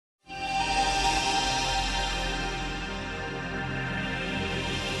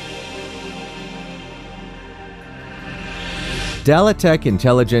DLNet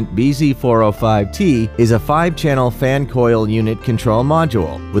Intelligent BZ405T is a 5-channel fan coil unit control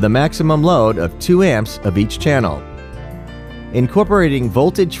module with a maximum load of 2 amps of each channel. Incorporating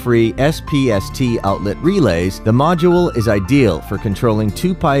voltage-free SPST outlet relays, the module is ideal for controlling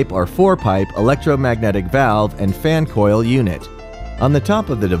 2-pipe or 4-pipe electromagnetic valve and fan coil unit. On the top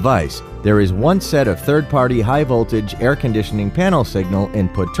of the device, there is 1 set of third-party high-voltage air conditioning panel signal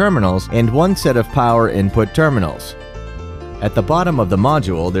input terminals and 1 set of power input terminals. At the bottom of the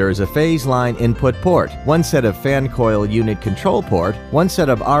module, there is a phase line input port, 1 set of fan coil unit control port, 1 set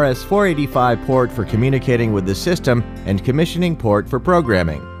of RS-485 port for communicating with the system, and commissioning port for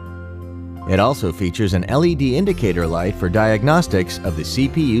programming. It also features an LED indicator light for diagnostics of the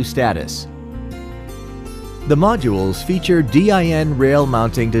CPU status. The modules feature DIN rail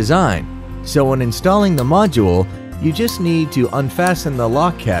mounting design, so when installing the module, you just need to unfasten the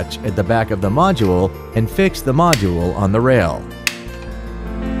lock catch at the back of the module and fix the module on the rail.